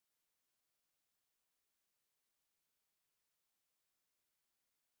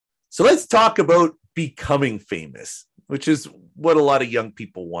So let's talk about becoming famous, which is what a lot of young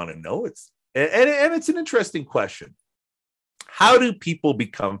people want to know. It's an interesting question. How do people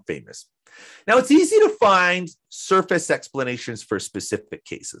become famous? Now, it's easy to find surface explanations for specific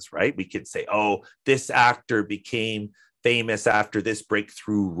cases, right? We could say, oh, this actor became famous after this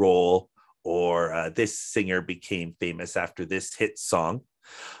breakthrough role, or this singer became famous after this hit song.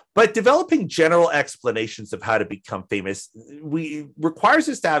 But developing general explanations of how to become famous requires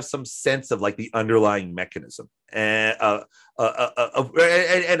us to have some sense of like the underlying mechanism and a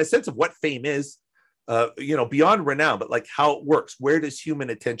sense of what fame is, beyond renown, but like how it works. Where does human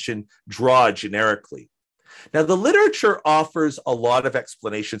attention draw generically? Now, the literature offers a lot of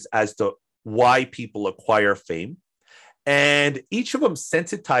explanations as to why people acquire fame. And each of them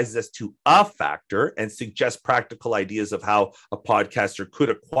sensitizes us to a factor and suggests practical ideas of how a podcaster could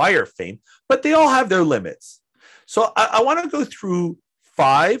acquire fame, but they all have their limits. So I want to go through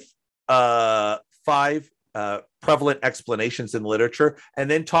five prevalent explanations in literature, and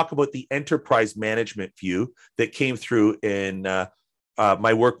then talk about the enterprise management view that came through in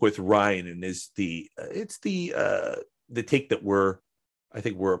my work with Ryan, and is the take that I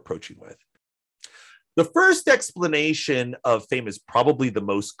think we're approaching with. The first explanation of fame is probably the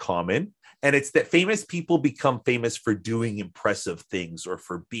most common, and it's that famous people become famous for doing impressive things or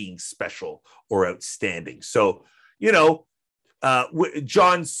for being special or outstanding. So, John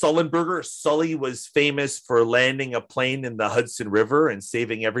Sullenberger, Sully, was famous for landing a plane in the Hudson River and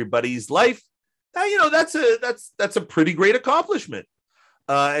saving everybody's life. Now, that's a pretty great accomplishment.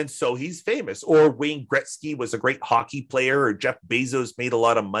 And so he's famous. Or Wayne Gretzky was a great hockey player, or Jeff Bezos made a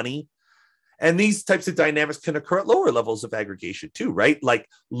lot of money. And these types of dynamics can occur at lower levels of aggregation too, right? Like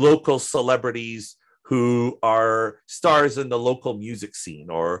local celebrities who are stars in the local music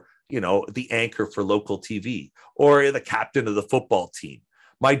scene, or, the anchor for local TV, or the captain of the football team.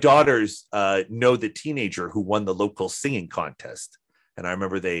 My daughters know the teenager who won the local singing contest. And I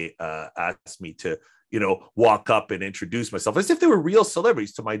remember they asked me to, walk up and introduce myself as if they were real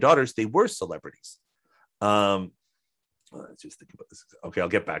celebrities. To my daughters, they were celebrities. Let's just think about this. Okay, I'll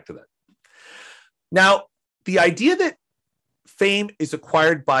get back to that. Now, the idea that fame is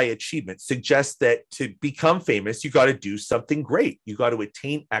acquired by achievement suggests that to become famous, you got to do something great. You got to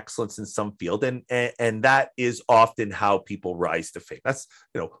attain excellence in some field. And that is often how people rise to fame. That's,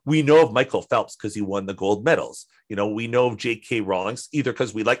 we know of Michael Phelps because he won the gold medals. We know of J.K. Rowling either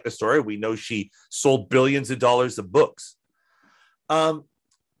because we like the story. We know she sold billions of dollars of books.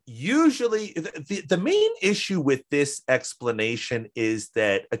 Usually, the main issue with this explanation is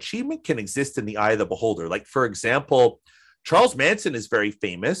that achievement can exist in the eye of the beholder. Like, for example, Charles Manson is very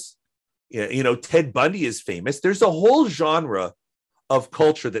famous. Ted Bundy is famous. There's a whole genre of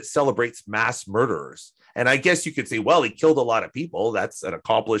culture that celebrates mass murderers. And I guess you could say, well, he killed a lot of people. That's an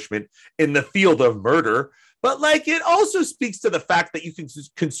accomplishment in the field of murder. But it also speaks to the fact that you can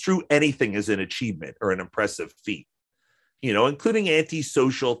construe anything as an achievement or an impressive feat, including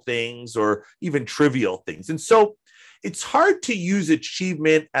antisocial things or even trivial things. And so it's hard to use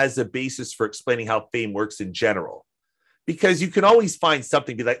achievement as a basis for explaining how fame works in general, because you can always find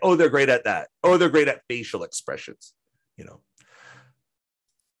something, be like, oh, they're great at that. Oh, they're great at facial expressions,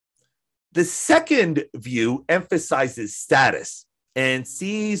 The second view emphasizes status and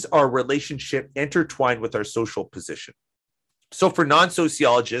sees our relationship intertwined with our social position. So for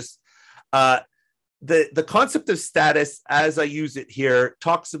non-sociologists, the concept of status, as I use it here,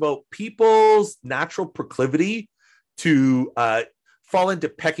 talks about people's natural proclivity to fall into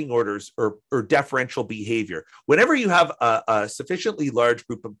pecking orders or deferential behavior. Whenever you have a sufficiently large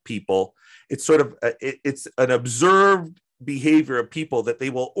group of people, it's sort of it's an observed behavior of people that they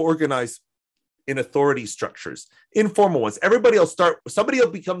will organize in authority structures, informal ones. Somebody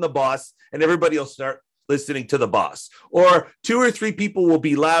will become the boss, and everybody will start listening to the boss. Or 2 or 3 people will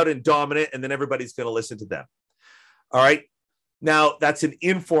be loud and dominant, and then everybody's going to listen to them. All right. Now, that's an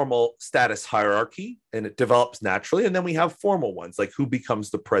informal status hierarchy, and it develops naturally. And then we have formal ones, like who becomes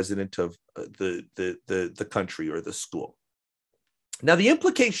the president of the country or the school. Now, the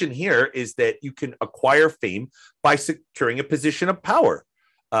implication here is that you can acquire fame by securing a position of power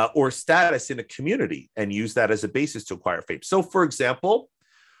or status in a community and use that as a basis to acquire fame. So, for example,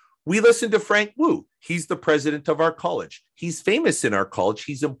 we listen to Frank Wu. He's the president of our college. He's famous in our college.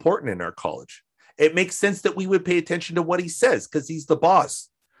 He's important in our college. It makes sense that we would pay attention to what he says because he's the boss.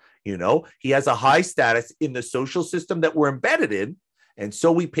 He has a high status in the social system that we're embedded in. And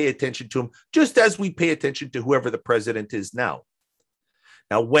so we pay attention to him just as we pay attention to whoever the president is now.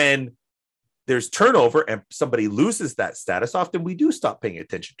 Now, when there's turnover and somebody loses that status, often we do stop paying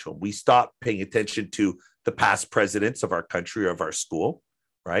attention to them. We stop paying attention to the past presidents of our country or of our school,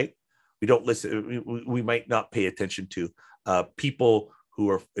 right? We don't listen. We might not pay attention to people who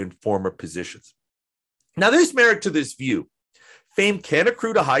are in former positions. Now, there's merit to this view. Fame can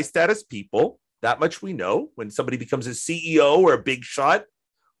accrue to high status people. That much we know. When somebody becomes a CEO or a big shot,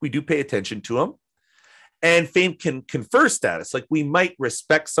 we do pay attention to them. And fame can confer status. Like we might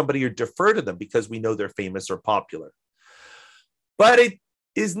respect somebody or defer to them because we know they're famous or popular. But it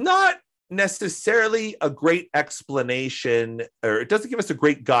is not necessarily a great explanation, or it doesn't give us a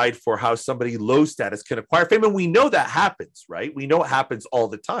great guide for how somebody low status can acquire fame. And we know that happens, right? We know it happens all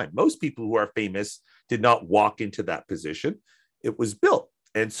the time. Most people who are famous did not walk into that position. It was built.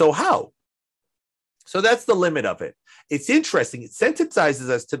 And so how? So that's the limit of it. It's interesting. It sensitizes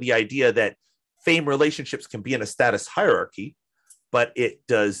us to the idea that fame relationships can be in a status hierarchy, but it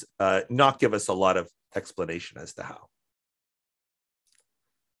does not give us a lot of explanation as to how.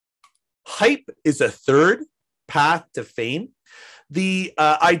 Hype is a third path to fame. The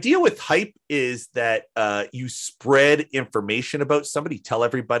idea with hype is that you spread information about somebody, tell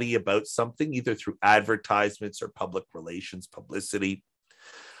everybody about something, either through advertisements or public relations, publicity.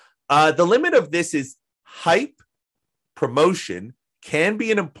 The limit of this is hype promotion can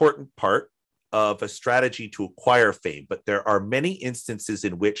be an important part of a strategy to acquire fame, but there are many instances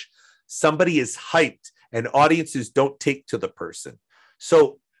in which somebody is hyped and audiences don't take to the person.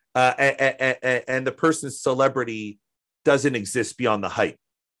 So, and the person's celebrity doesn't exist beyond the hype,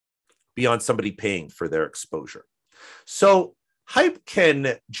 beyond somebody paying for their exposure. So hype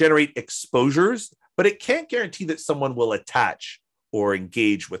can generate exposures, but it can't guarantee that someone will attach or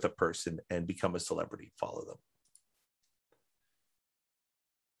engage with a person and become a celebrity, follow them.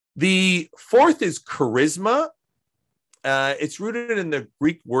 The fourth is charisma. It's rooted in the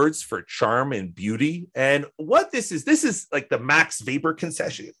Greek words for charm and beauty. And what this is like the Max Weber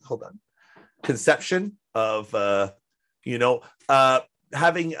conception. Conception of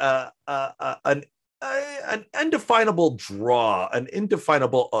having an undefinable draw, an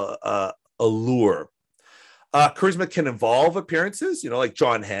indefinable allure. Charisma can involve appearances, like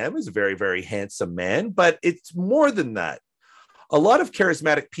John Hamm is a very, very handsome man, but it's more than that. A lot of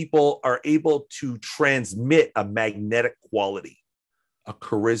charismatic people are able to transmit a magnetic quality. A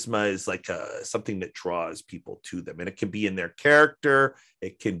charisma is like something that draws people to them. And it can be in their character.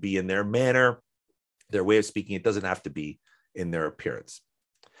 It can be in their manner, their way of speaking. It doesn't have to be in their appearance.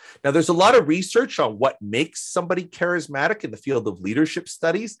 Now, there's a lot of research on what makes somebody charismatic in the field of leadership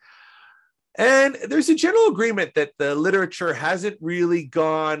studies. And there's a general agreement that the literature hasn't really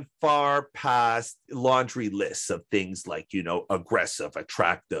gone far past laundry lists of things like, aggressive,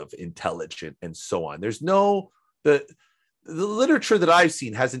 attractive, intelligent, and so on. There's the literature that I've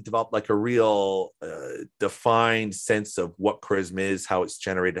seen hasn't developed like a real defined sense of what charisma is, how it's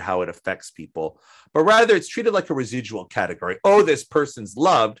generated, how it affects people, but rather it's treated like a residual category. Oh, this person's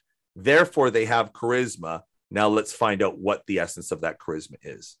loved, therefore they have charisma. Now let's find out what the essence of that charisma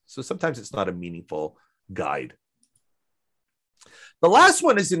is. So sometimes it's not a meaningful guide. The last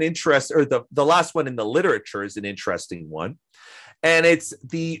one is the last one in the literature is an interesting one. And it's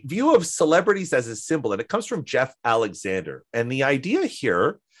the view of celebrities as a symbol. And it comes from Jeff Alexander. And the idea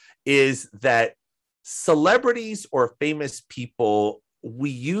here is that celebrities or famous people we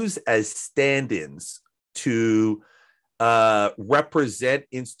use as stand-ins to represent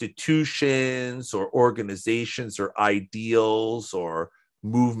institutions or organizations or ideals or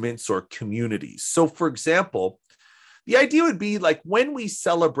movements or communities. So, for example, the idea would be like when we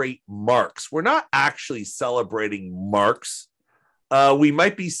celebrate Marx, we're not actually celebrating Marx. We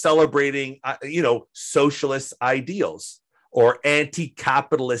might be celebrating, socialist ideals or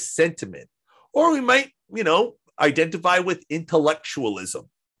anti-capitalist sentiment, or we might, identify with intellectualism.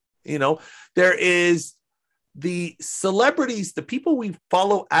 There is the celebrities, the people we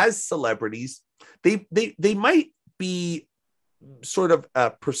follow as celebrities, they might be sort of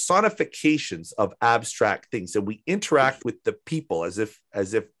personifications of abstract things, and we interact with the people as if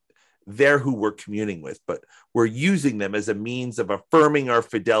they're who we're communing with, but we're using them as a means of affirming our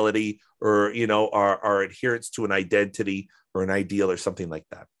fidelity or our adherence to an identity or an ideal or something like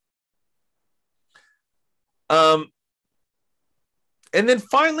that. And then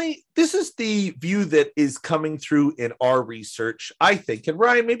finally, this is the view that is coming through in our research, I think. And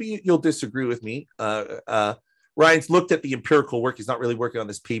Ryan, maybe you'll disagree with me. Ryan's looked at the empirical work. He's not really working on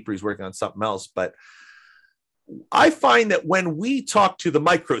this paper. He's working on something else. But I find that when we talk to the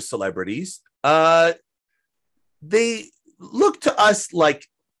micro celebrities, they look to us like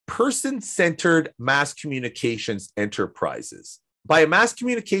person-centered mass communications enterprises. By a mass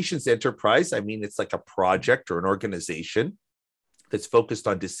communications enterprise, I mean it's like a project or an organization that's focused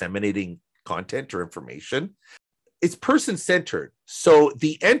on disseminating content or information. it's person-centered. So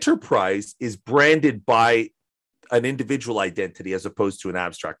the enterprise is branded by an individual identity as opposed to an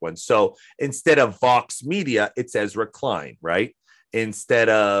abstract one. So instead of Vox Media, it says Recline, right? Instead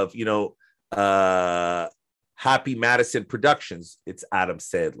of, Happy Madison Productions, it's Adam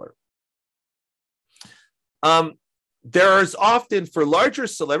Sandler. There's often, for larger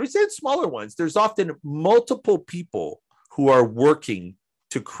celebrities and smaller ones, there's often multiple people who are working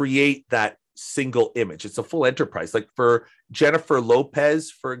to create that single image. It's a full enterprise. Like for Jennifer Lopez,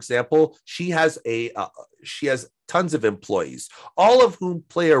 for example, she has tons of employees, all of whom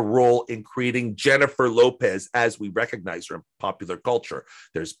play a role in creating Jennifer Lopez as we recognize her in popular culture.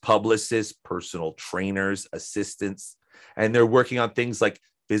 There's publicists, personal trainers, assistants, and they're working on things like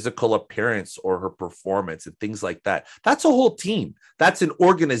physical appearance or her performance and things like that. That's a whole team. That's an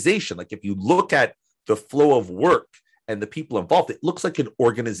organization. Like if you look at the flow of work and the people involved, it looks like an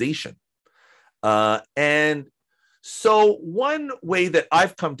organization. And so one way that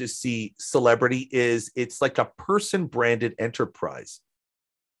I've come to see celebrity is it's like a person branded enterprise.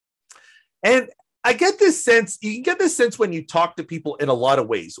 And I get this sense, you can get this sense when you talk to people in a lot of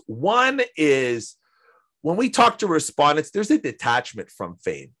ways. One is when we talk to respondents, there's a detachment from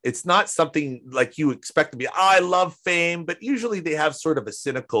fame. It's not something like you expect to be, I love fame, but usually they have sort of a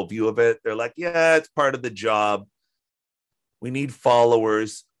cynical view of it. They're like, yeah, it's part of the job. We need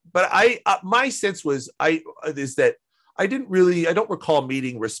followers. But my sense is that I don't recall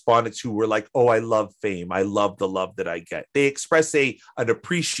meeting respondents who were like, oh, I love fame. I love the love that I get. They express an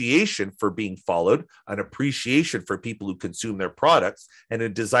appreciation for being followed, an appreciation for people who consume their products, and a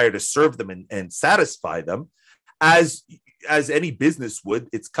desire to serve them and satisfy them as any business would,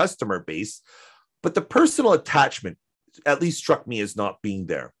 its customer base. But the personal attachment at least struck me as not being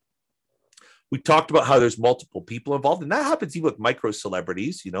there. We talked about how there's multiple people involved, and that happens even with micro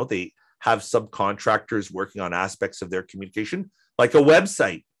celebrities. They have subcontractors working on aspects of their communication, like a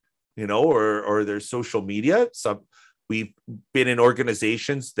website, or their social media. We've been in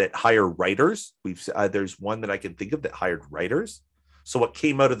organizations that hire writers. There's one that I can think of that hired writers. So what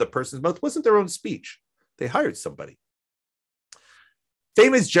came out of the person's mouth wasn't their own speech. They hired somebody.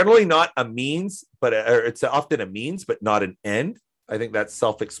 Fame is generally not a means, or it's often a means, but not an end. I think that's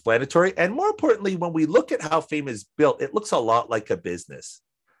self-explanatory. And more importantly, when we look at how fame is built, it looks a lot like a business.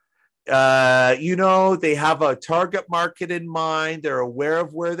 They have a target market in mind. They're aware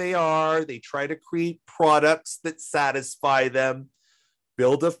of where they are. They try to create products that satisfy them,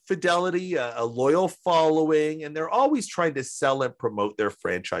 build a fidelity, a loyal following, and they're always trying to sell and promote their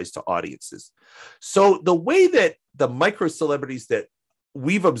franchise to audiences. So the way that the micro celebrities that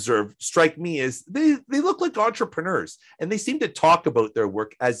we've observed strike me is they look like entrepreneurs, and they seem to talk about their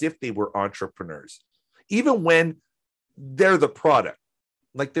work as if they were entrepreneurs, even when they're the product.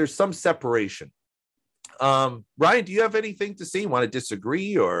 Like there's some separation. Ryan, do you have anything to say? You want to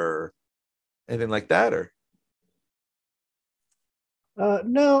disagree or anything like that? Or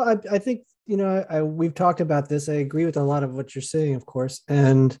no, I think, we've talked about this. I agree with a lot of what you're saying, of course.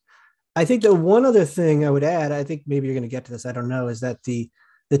 And I think the one other thing I would add, I think maybe you're going to get to this, I don't know, is that the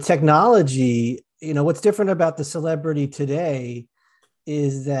technology, what's different about the celebrity today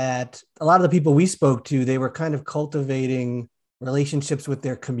is that a lot of the people we spoke to, they were kind of cultivating relationships with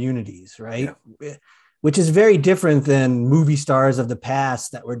their communities, right? Yeah. Which is very different than movie stars of the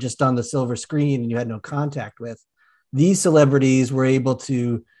past that were just on the silver screen and you had no contact with. These celebrities were able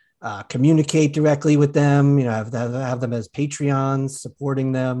to communicate directly with them, have them as Patreons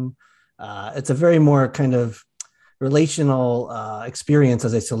supporting them. It's a very more kind of relational experience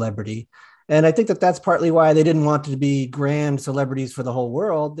as a celebrity. And I think that that's partly why they didn't want to be grand celebrities for the whole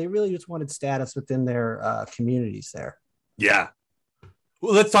world. They really just wanted status within their communities there. Yeah.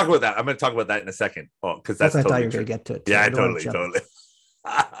 Well, let's talk about that. I'm going to talk about that in a second. Oh, because that's totally I thought you were going to get to it. Yeah, totally.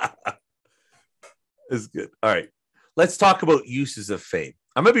 It's good. All right. Let's talk about uses of fame.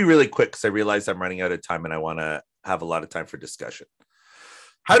 I'm going to be really quick because I realize I'm running out of time and I want to have a lot of time for discussion.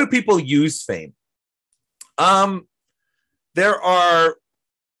 How do people use fame? There are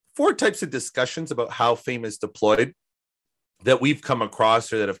 4 types of discussions about how fame is deployed that we've come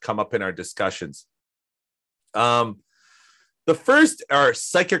across or that have come up in our discussions. The first are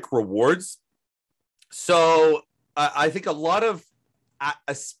psychic rewards. So I think a lot of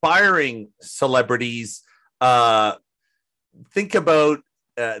aspiring celebrities think about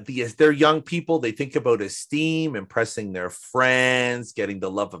they're young people. They think about esteem, impressing their friends, getting the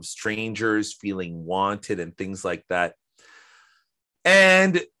love of strangers, feeling wanted, and things like that.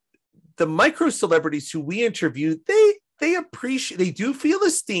 And the micro celebrities who we interviewed, they do feel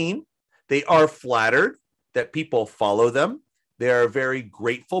esteem. They are flattered that people follow them. They are very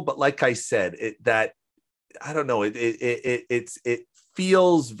grateful, but like I said, that I don't know, it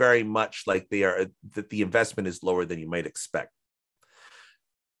feels very much like that the investment is lower than you might expect.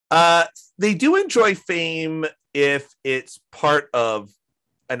 They do enjoy fame if it's part of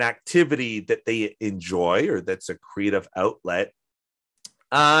an activity that they enjoy or that's a creative outlet.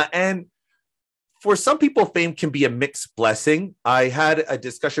 And for some people, fame can be a mixed blessing. I had a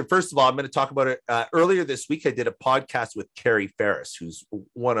discussion. First of all, I'm going to talk about it. Earlier this week, I did a podcast with Carrie Ferris, who's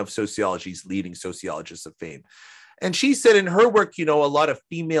one of sociology's leading sociologists of fame. And she said in her work, a lot of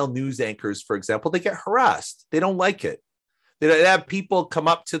female news anchors, for example, they get harassed. They don't like it. They have people come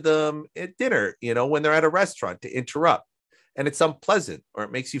up to them at dinner, when they're at a restaurant to interrupt. And it's unpleasant or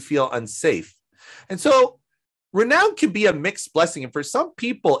it makes you feel unsafe. And so renown can be a mixed blessing. And for some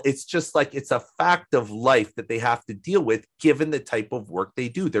people, it's just like it's a fact of life that they have to deal with given the type of work they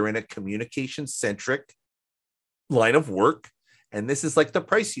do. They're in a communication-centric line of work. And this is like the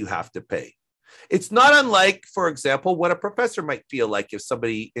price you have to pay. It's not unlike, for example, what a professor might feel like if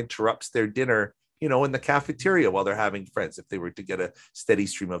somebody interrupts their dinner, in the cafeteria while they're having friends, if they were to get a steady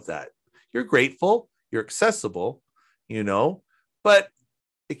stream of that. You're grateful, you're accessible, but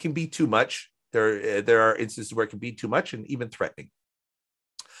it can be too much. There are instances where it can be too much and even threatening.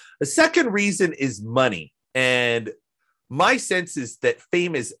 The second reason is money. And my sense is that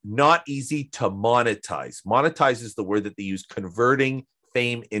fame is not easy to monetize. Monetize is the word that they use, converting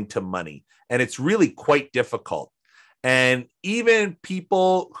fame into money. And it's really quite difficult. And even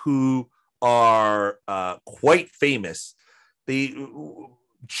people who are quite famous, they've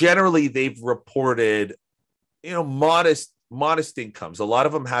reported, modest incomes. A lot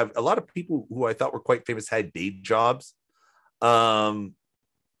of people who I thought were quite famous had day jobs, or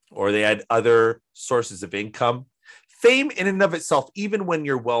they had other sources of income. Fame in and of itself, even when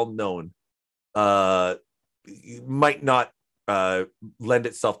you're well known, might not lend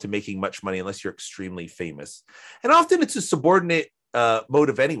itself to making much money unless you're extremely famous. And often it's a subordinate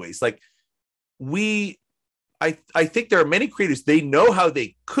motive anyways. Like I think there are many creators, they know how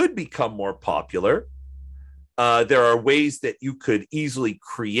they could become more popular. There are ways that you could easily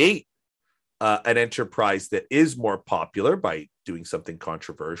create an enterprise that is more popular by doing something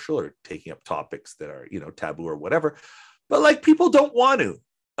controversial or taking up topics that are, taboo or whatever. But people don't want to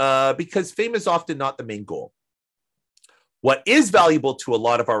because fame is often not the main goal. What is valuable to a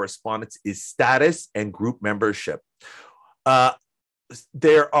lot of our respondents is status and group membership.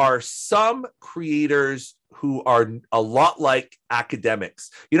 There are some creators who are a lot like academics.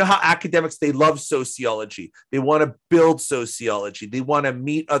 You know how academics, they love sociology. They want to build sociology. They want to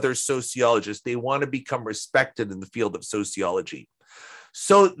meet other sociologists. They want to become respected in the field of sociology.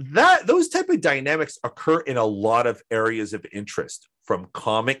 So those type of dynamics occur in a lot of areas of interest, from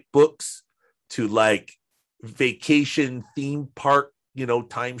comic books to vacation, theme park,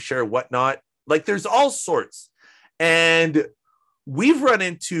 timeshare, whatnot. There's all sorts. And we've run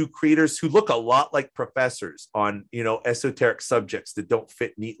into creators who look a lot like professors on, esoteric subjects that don't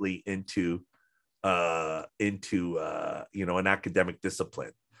fit neatly into an academic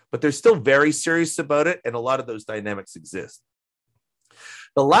discipline, but they're still very serious about it. And a lot of those dynamics exist.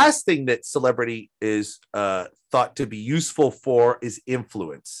 The last thing that celebrity is thought to be useful for is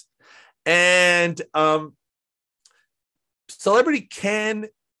influence. And celebrity can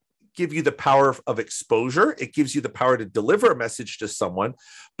give you the power of exposure. It gives you the power to deliver a message to someone.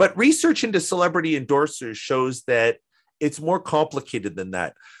 But research into celebrity endorsers shows that it's more complicated than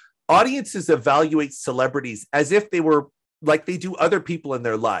that. Audiences evaluate celebrities as if they were like they do other people in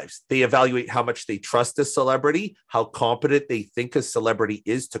their lives. They evaluate how much they trust a celebrity, how competent they think a celebrity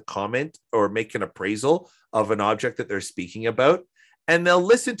is to comment or make an appraisal of an object that they're speaking about. And they'll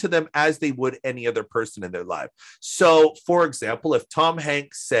listen to them as they would any other person in their life. So, for example, if Tom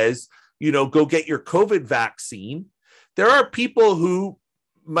Hanks says, go get your COVID vaccine, there are people who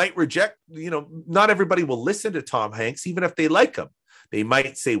might reject, not everybody will listen to Tom Hanks, even if they like him. They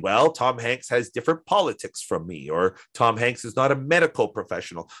might say, well, Tom Hanks has different politics from me, or Tom Hanks is not a medical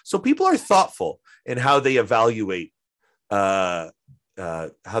professional. So people are thoughtful in how they evaluate the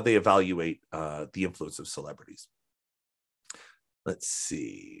influence of celebrities. Let's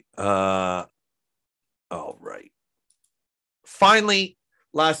see. All right. Finally,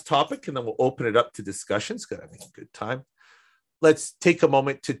 last topic, and then we'll open it up to discussions. Got having a good time. Let's take a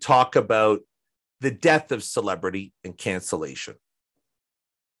moment to talk about the death of celebrity and cancellation.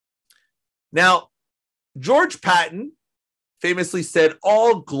 Now, George Patton famously said,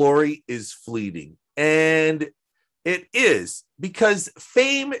 all glory is fleeting. And it is, because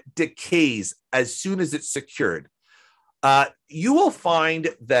fame decays as soon as it's secured. You will find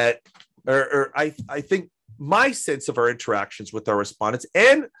that, I think my sense of our interactions with our respondents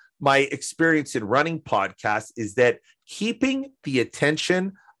and my experience in running podcasts is that keeping the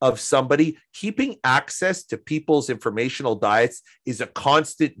attention of somebody, keeping access to people's informational diets is a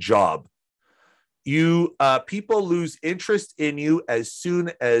constant job. People lose interest in you as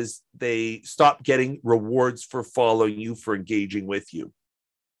soon as they stop getting rewards for following you, for engaging with you.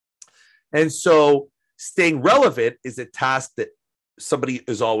 And so staying relevant is a task that somebody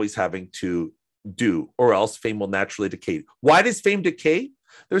is always having to do, or else fame will naturally decay. Why does fame decay?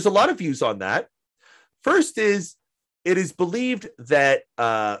 There's a lot of views on that. First is, it is believed that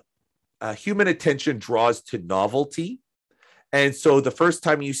human attention draws to novelty. And so the first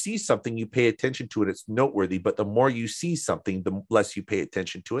time you see something, you pay attention to it, it's noteworthy. But the more you see something, the less you pay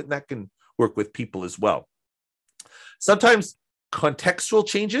attention to it. And that can work with people as well. Sometimes contextual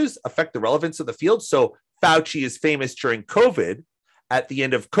changes affect the relevance of the field. So Fauci is famous during COVID. At the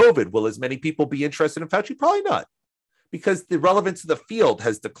end of COVID, will as many people be interested in Fauci? Probably not, because the relevance of the field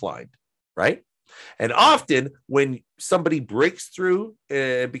has declined, right? And often when somebody breaks through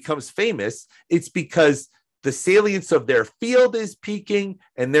and becomes famous, it's because the salience of their field is peaking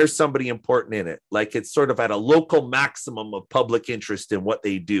and there's somebody important in it. Like it's sort of at a local maximum of public interest in what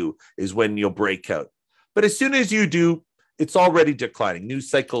they do is when you'll break out. But as soon as you do, it's already declining. News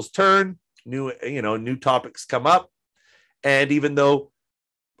cycles turn, new topics come up. And even though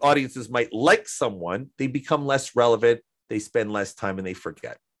audiences might like someone, they become less relevant, they spend less time, and they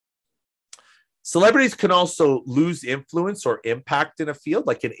forget. Celebrities can also lose influence or impact in a field,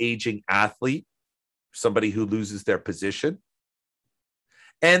 like an aging athlete, somebody who loses their position.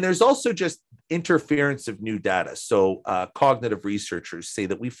 And there's also just interference of new data. So cognitive researchers say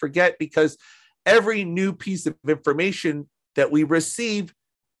that we forget because every new piece of information that we receive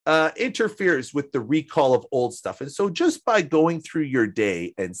interferes with the recall of old stuff. And so just by going through your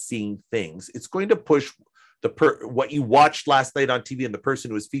day and seeing things, it's going to push what you watched last night on TV and the person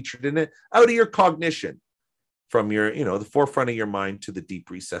who was featured in it out of your cognition, from your, the forefront of your mind to the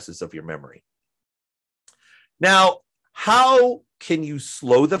deep recesses of your memory. Now, how can you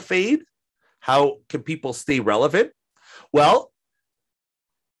slow the fade? How can people stay relevant? Well,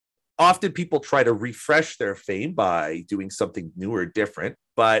 often people try to refresh their fame by doing something new or different.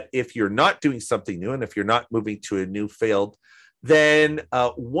 But if you're not doing something new, and if you're not moving to a new field, then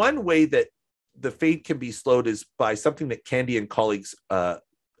one way that the fade can be slowed is by something that Candy and colleagues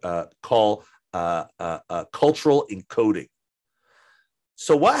call cultural encoding.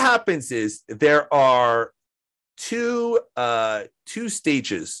 So what happens is there are two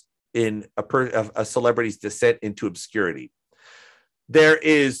stages in a celebrity's descent into obscurity. There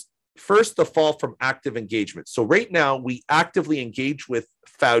is first the fall from active engagement. So right now we actively engage with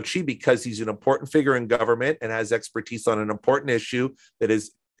Fauci because he's an important figure in government and has expertise on an important issue that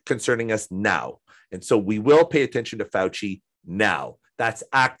is concerning us now. And so we will pay attention to Fauci now. That's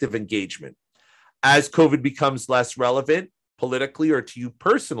active engagement. As COVID becomes less relevant politically or to you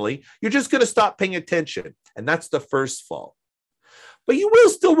personally, you're just going to stop paying attention. And that's the first fall. But you will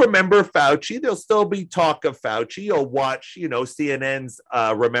still remember Fauci. There'll still be talk of Fauci. You'll watch, CNN's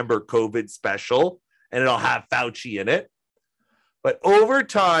Remember COVID special, and it'll have Fauci in it. But over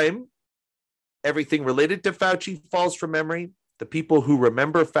time, everything related to Fauci falls from memory. The people who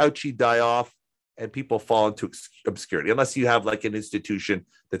remember Fauci die off, and people fall into obscurity, unless you have like an institution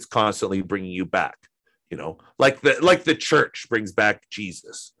that's constantly bringing you back, like the church brings back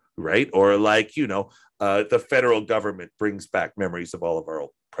Jesus, right? Or like, the federal government brings back memories of all of our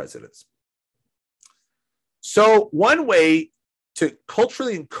old presidents. So one way to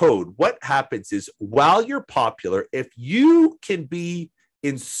culturally encode what happens is, while you're popular, if you can be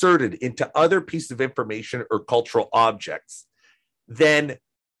inserted into other pieces of information or cultural objects, then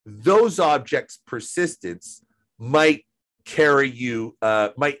those objects' persistence might carry you,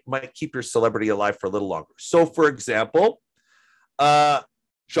 might keep your celebrity alive for a little longer. So, for example, John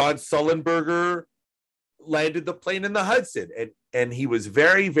Sullenberger landed the plane in the Hudson, and he was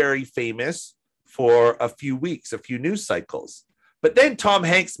very, very famous for a few weeks, a few news cycles. But then Tom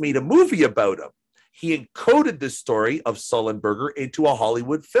Hanks made a movie about him. He encoded the story of Sullenberger into a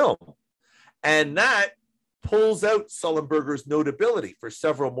Hollywood film. And that pulls out Sullenberger's notability for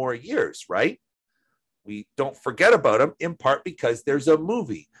several more years, right? We don't forget about him, in part because there's a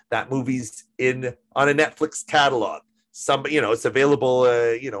movie. That movie's on a Netflix catalog. It's available,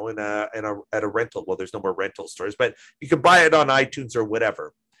 at a rental. Well, there's no more rental stores, but you can buy it on iTunes or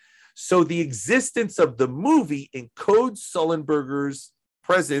whatever. So the existence of the movie encodes Sullenberger's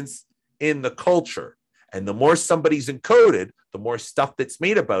presence in the culture. And the more somebody's encoded, the more stuff that's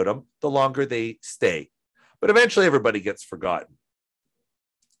made about them, the longer they stay. But eventually everybody gets forgotten.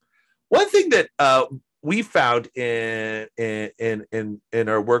 One thing that we found in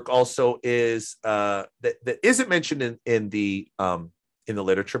our work also is that isn't mentioned in the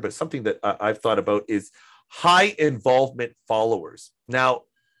literature, but something that I've thought about is high involvement followers. Now,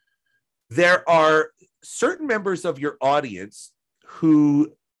 there are certain members of your audience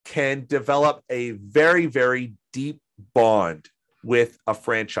who can develop a very, very deep bond with a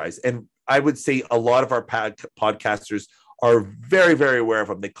franchise. And I would say a lot of our podcasters are very, very aware of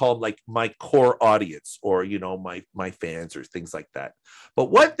them. They call them like my core audience, or, you know, my fans, or things like that.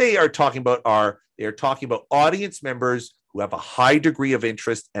 But what they are talking about they are talking about audience members who have a high degree of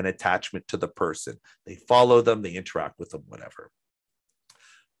interest and attachment to the person. They follow them, they interact with them, whatever.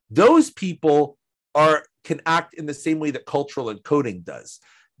 Those people can act in the same way that cultural encoding does.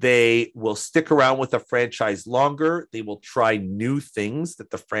 They will stick around with a franchise longer. They will try new things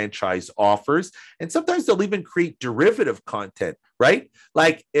that the franchise offers. And sometimes they'll even create derivative content, right?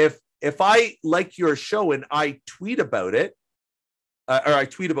 Like if I like your show and I tweet about it, or I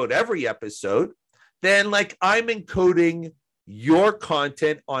tweet about every episode, then like I'm encoding your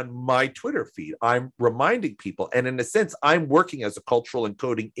content on my Twitter feed. I'm reminding people. And in a sense, I'm working as a cultural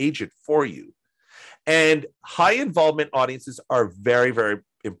encoding agent for you. And high involvement audiences are very, very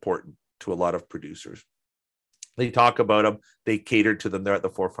important to a lot of producers. They talk about them. They cater to them. They're at the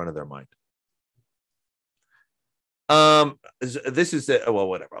forefront of their mind. This is well,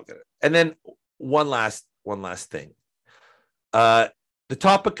 whatever. I'll get it. And then one last thing. The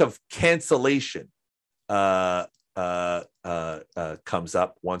topic of cancellation comes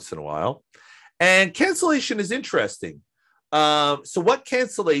up once in a while, and cancellation is interesting. So what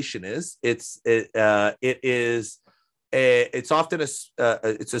cancellation is? It's often a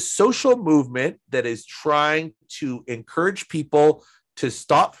social movement that is trying to encourage people to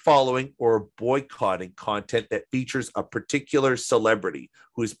stop following or boycotting content that features a particular celebrity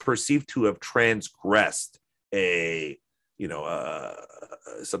who is perceived to have transgressed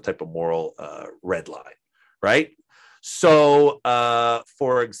some type of moral red line, right? So,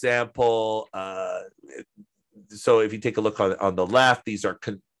 for example, so if you take a look on the left, these are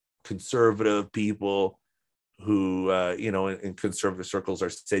conservative people who, in conservative circles are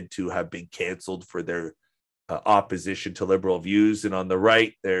said to have been canceled for their opposition to liberal views. And on the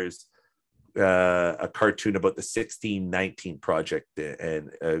right, there's a cartoon about the 1619 Project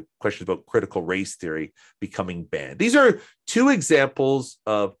and questions about critical race theory becoming banned. These are two examples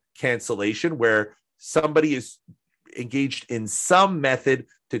of cancellation where somebody is engaged in some method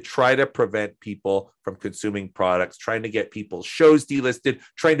to try to prevent people from consuming products, trying to get people's shows delisted,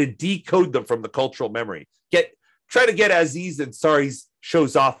 trying to decode them from the cultural memory. Try to get Aziz Ansari's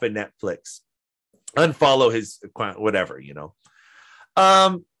shows off of Netflix, unfollow his whatever,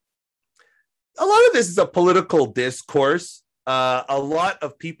 A lot of this is a political discourse. A lot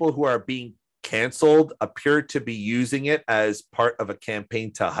of people who are being canceled appear to be using it as part of a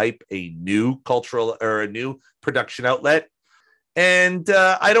campaign to hype a new cultural or a new production outlet. And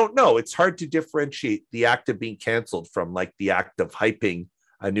I don't know. It's hard to differentiate the act of being canceled from like the act of hyping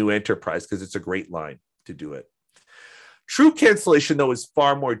a new enterprise, because it's a great line to do it. True cancellation, though, is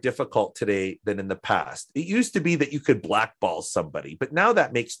far more difficult today than in the past. It used to be that you could blackball somebody, but now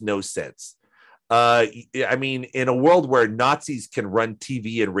that makes no sense. I mean, in a world where Nazis can run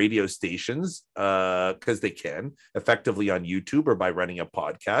TV and radio stations, because they can effectively on YouTube or by running a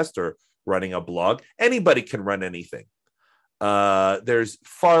podcast or running a blog, anybody can run anything. There's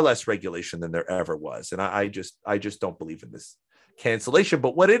far less regulation than there ever was. And I just don't believe in this cancellation.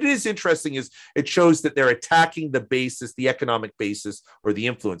 But what it is interesting is it shows that they're attacking the basis, the economic basis or the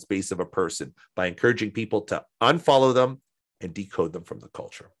influence base of a person by encouraging people to unfollow them and decode them from the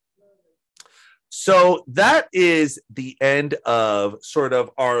culture. So that is the end of sort of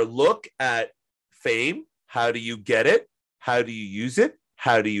our look at fame. How do you get it? How do you use it?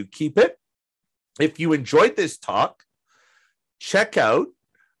 How do you keep it? If you enjoyed this talk, check out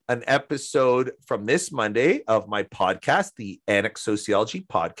an episode from this Monday of my podcast, the Annex Sociology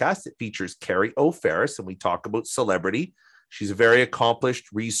podcast. It features Carrie O'Farris, and we talk about celebrity. She's a very accomplished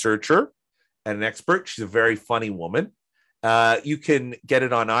researcher and an expert. She's a very funny woman. You can get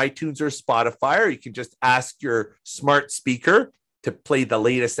it on iTunes or Spotify, or you can just ask your smart speaker to play the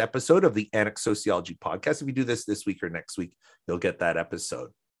latest episode of the Annex Sociology podcast. If you do this week or next week, you'll get that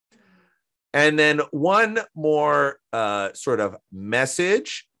episode. And then one more sort of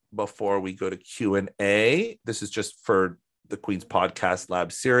message before we go to Q&A. This is just for the Queen's Podcast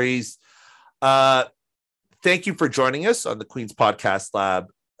Lab series. Thank you for joining us on the Queen's Podcast Lab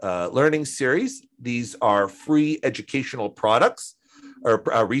learning series. These are free educational products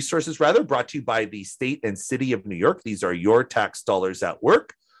or resources rather, brought to you by the state and city of New York. These are your tax dollars at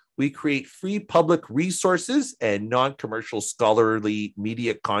work. We create free public resources and non-commercial scholarly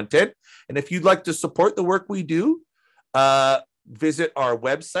media content. And if you'd like to support the work we do, visit our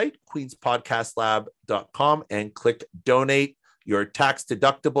website, queenspodcastlab.com, and click donate. Your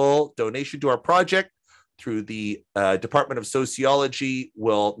tax-deductible donation to our project through the Department of Sociology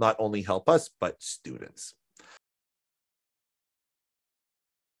will not only help us, but students.